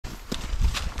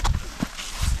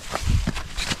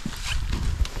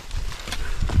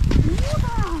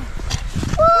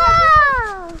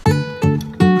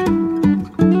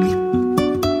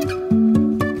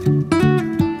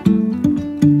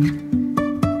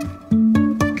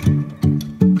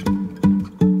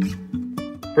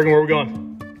Brigham, where are we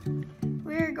going?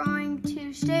 We're going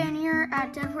to stay in here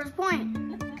at Dead Horse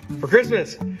Point. For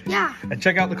Christmas? Yeah. And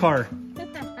check out the car.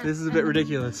 This is a bit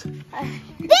ridiculous.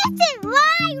 This is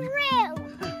my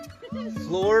room!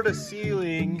 Floor to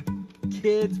ceiling,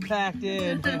 kids packed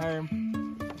in.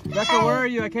 Becca, where are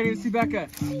you? I can't even see Becca.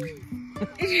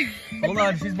 Hold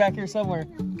on, she's back here somewhere.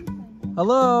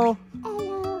 Hello.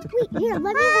 Hello. Wait, here,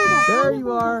 let me hold it. There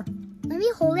you are. Let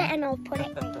me hold it and I'll put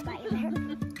it right by there.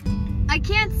 I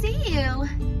can't see you.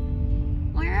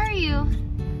 Where are you?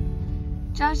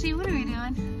 Joshy, what are we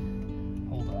doing?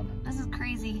 Hold on. This is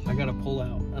crazy. I gotta pull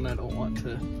out and I don't want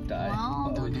to die.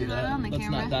 Well, don't do that on the Let's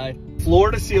camera. not die.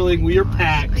 Floor to ceiling, we are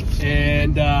packed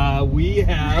and we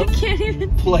have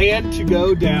planned to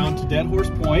go down to Dead Horse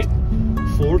Point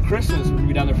for Christmas. We're gonna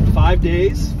be down there for 5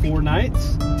 days, 4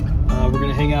 nights. We're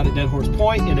gonna hang out at Dead Horse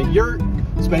Point in a yurt,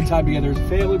 spend time together as a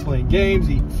family, playing games,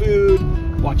 eating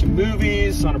food, watching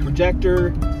movies on a projector,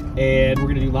 and we're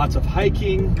gonna do lots of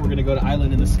hiking. We're gonna go to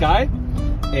Island in the Sky,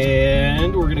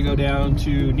 and we're gonna go down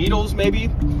to Needles maybe,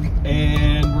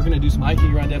 and we're gonna do some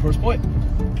hiking around Dead Horse Point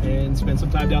and spend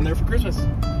some time down there for Christmas.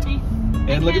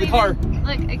 And look at the car.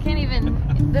 Look, I can't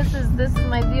even. This is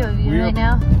my view of you We right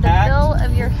now. The bill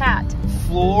of your hat.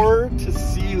 Floor to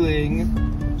ceiling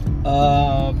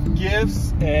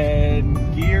gifts and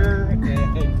gear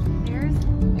and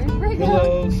There's Brigham.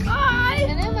 pillows. Hi!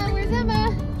 And Emma, where's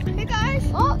Emma? Hey guys!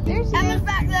 Oh, there she Emma's is.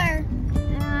 back there.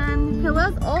 And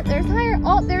pillows. Oh, there's her.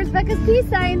 Oh, there's Becca's peace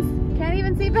signs. Can't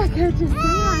even see Becca. Just hang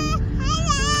on.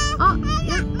 Oh,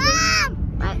 yeah. Mom!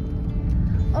 What?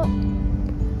 Oh.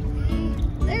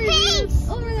 There she is.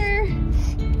 Over there.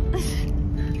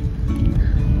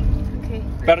 Okay.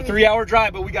 About a 3-hour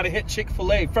drive, but we got to hit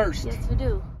Chick-fil-A first. Yes, we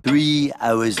do. 3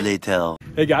 hours later.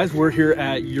 Hey guys, we're here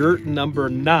at Yurt number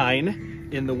 9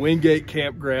 in the Wingate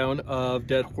campground of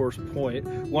Dead Horse Point.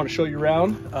 Want to show you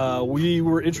around. We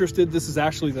were interested. This is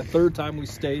actually the 3rd time we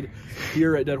stayed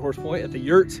here at Dead Horse Point at the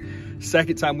yurts.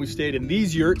 2nd time we stayed in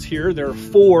these yurts here. There are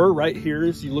 4 right here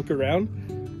as you look around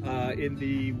in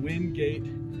the Wingate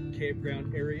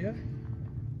campground area.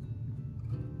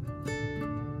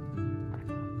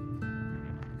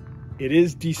 It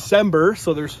is December,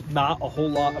 so there's not a whole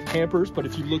lot of campers, but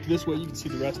if you look this way, you can see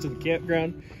the rest of the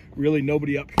campground. Really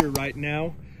nobody up here right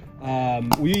now.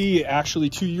 We actually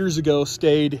 2 years ago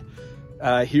stayed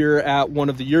here at one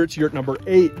of the yurts, yurt number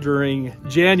 8, during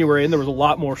January, and there was a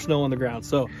lot more snow on the ground.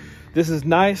 So this is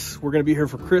nice. We're gonna be here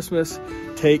for Christmas.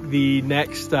 Take the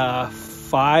next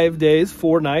 5 days,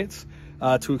 4 nights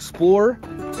to explore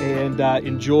and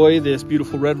enjoy this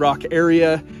beautiful Red Rock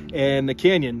area and the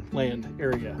Canyon Land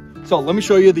area. So let me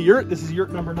show you the yurt. This is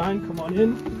yurt number 9. Come on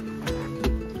in.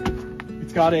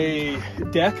 It's got a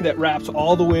deck that wraps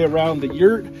all the way around the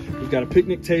yurt. We've got a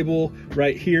picnic table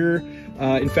right here.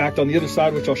 In fact, on the other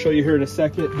side, which I'll show you here in a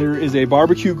second, there is a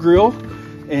barbecue grill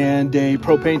and a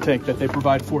propane tank that they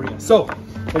provide for you. So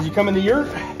as you come in the yurt,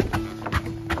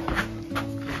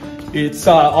 it's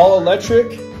all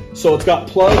electric. So it's got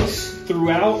plugs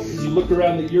throughout as you look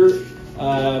around the yurt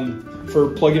for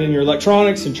plugging in your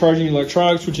electronics and charging your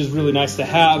electronics, which is really nice to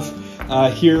have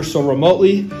here so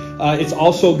remotely. It's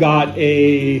also got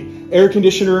a air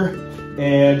conditioner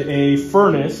and a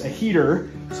furnace, a heater.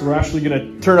 So we're actually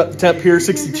gonna turn up the temp here,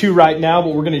 62 right now,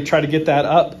 but we're gonna try to get that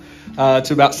up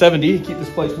to about 70 to keep this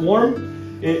place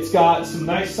warm. It's got some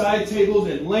nice side tables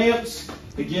and lamps.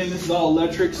 Again, this is all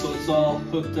electric, so it's all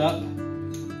hooked up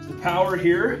to the power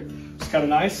here. It's kind of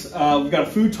nice. We've got a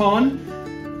futon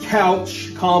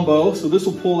couch combo, so this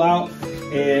will pull out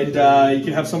and you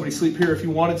can have somebody sleep here if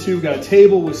you wanted to. We've got a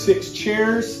table with 6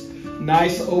 chairs,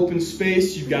 nice open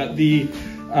space. You've got the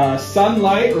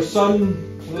sunlight or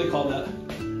what do they call that?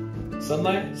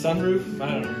 Sunlight? Sunroof?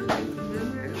 I don't know.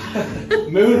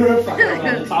 Moonroof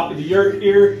on the top of the yurt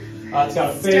here. It's got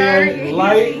a fan and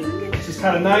light, which is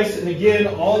kind of nice. And again,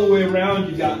 all the way around,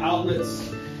 you've got outlets,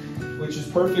 which is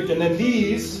perfect. And then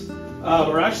these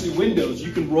are actually windows.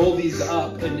 You can roll these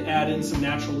up and add in some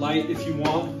natural light if you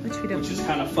want, which is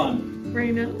kind of fun.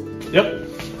 Right now?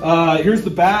 Yep. Here's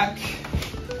the back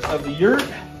of the yurt.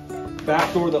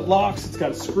 Back door that locks. It's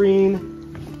got a screen.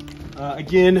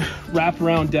 Again, wrap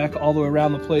around deck all the way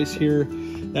around the place here.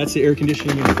 That's the air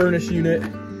conditioning and furnace unit.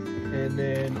 And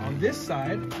then on this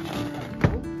side,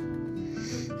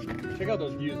 check out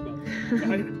those views,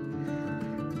 right?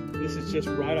 This is just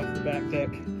right off the back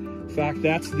deck. In fact,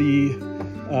 that's the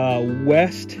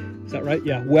west, is that right?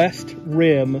 Yeah, west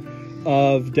rim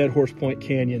of Dead Horse Point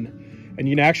Canyon. And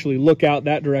you can actually look out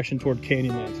that direction toward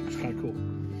Canyonlands, which is kind of cool.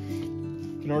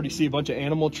 You can already see a bunch of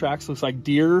animal tracks. Looks like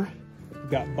deer. We've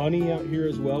got bunny out here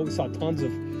as well. We saw tons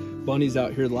of bunnies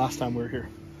out here the last time we were here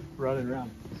running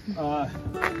around.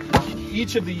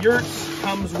 Each of the yurts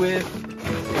comes with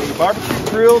a barbecue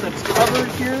grill that's covered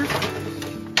here.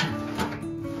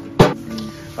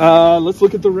 Let's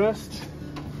look at the rest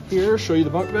here, show you the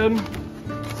bunk bed.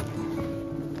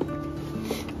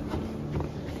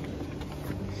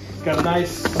 It's got a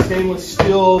nice stainless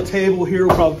steel table here.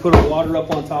 We'll probably put a water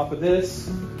up on top of this.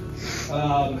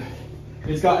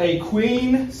 It's got a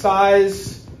queen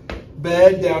size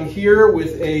bed down here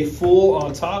with a full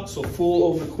on top, so full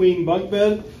over queen bunk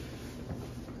bed.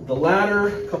 The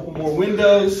ladder, a couple more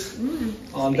windows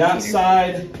on that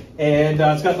side, and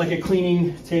it's got like a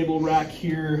cleaning table rack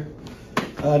here,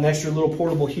 an extra little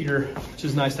portable heater, which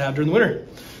is nice to have during the winter.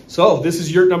 So this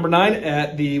is yurt number 9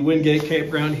 at the Wingate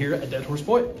campground here at Dead Horse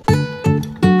Point.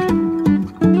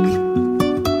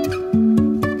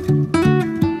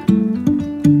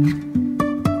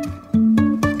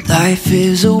 Life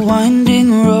is a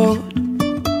winding road,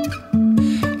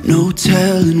 no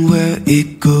telling where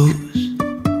it goes.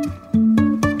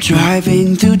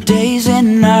 Driving through days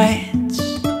and nights,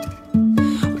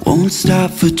 won't stop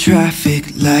for traffic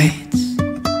lights.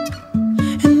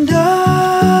 And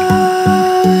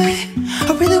I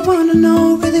really wanna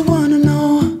know,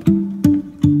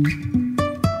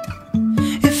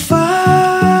 if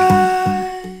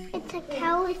I... It's a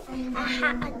cow with a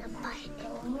hat on the butt.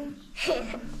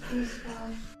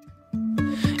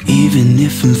 Even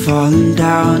if I'm falling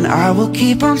down, I will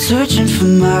keep on searching for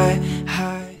my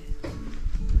high.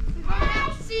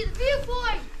 See the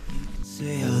viewpoint.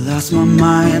 Say I lost my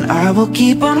mind, I will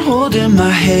keep on holding my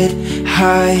head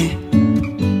high,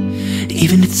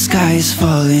 even if the sky is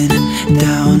falling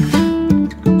down.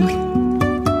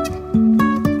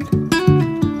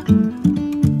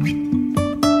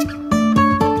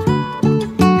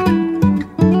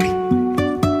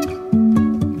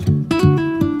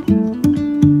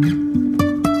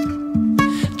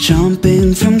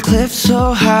 Jumping from cliffs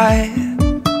so high,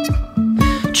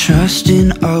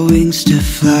 trusting our wings to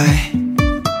fly.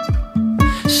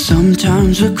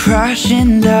 Sometimes we're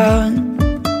crashing down,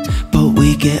 but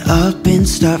we get up and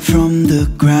start from the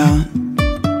ground.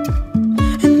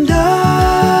 And I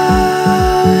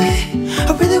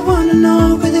really wanna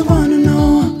know,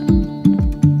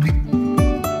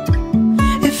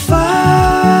 if I'll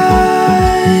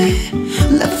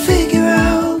ever figure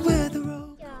out where the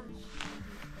road goes.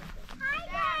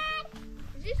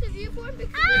 Is this a viewpoint? Because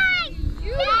it's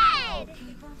beautiful.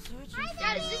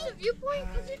 Dad, is this a viewpoint?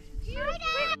 Because it's beautiful.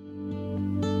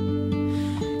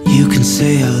 You can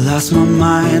say I lost my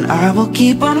mind, I will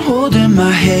keep on holding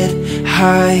my head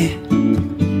high,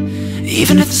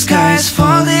 even if the sky is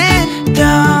falling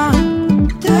down.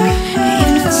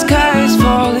 Even if the sky is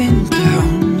falling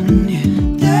down,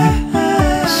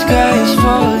 yeah. The sky is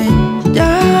falling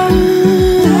down.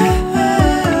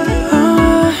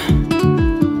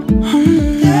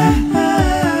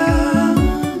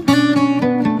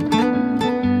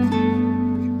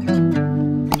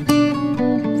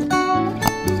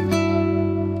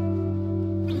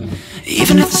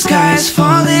 Even if the sky is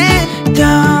falling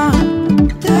down,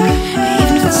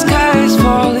 even if the sky is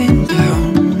falling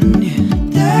down, yeah.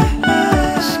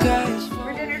 The sky is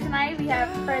For dinner tonight, we have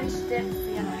French dip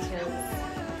sandwiches.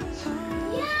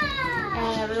 Yeah.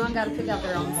 And everyone got to pick out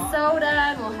their own soda,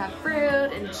 and we'll have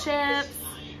fruit and chips.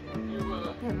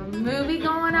 We have a movie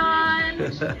going on.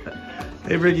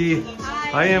 Hey Briggy.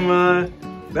 Hi Emma.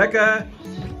 Becca.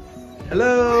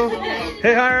 Hello.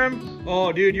 Hey Hiram.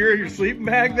 Oh dude, you're in your sleeping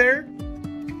bag there?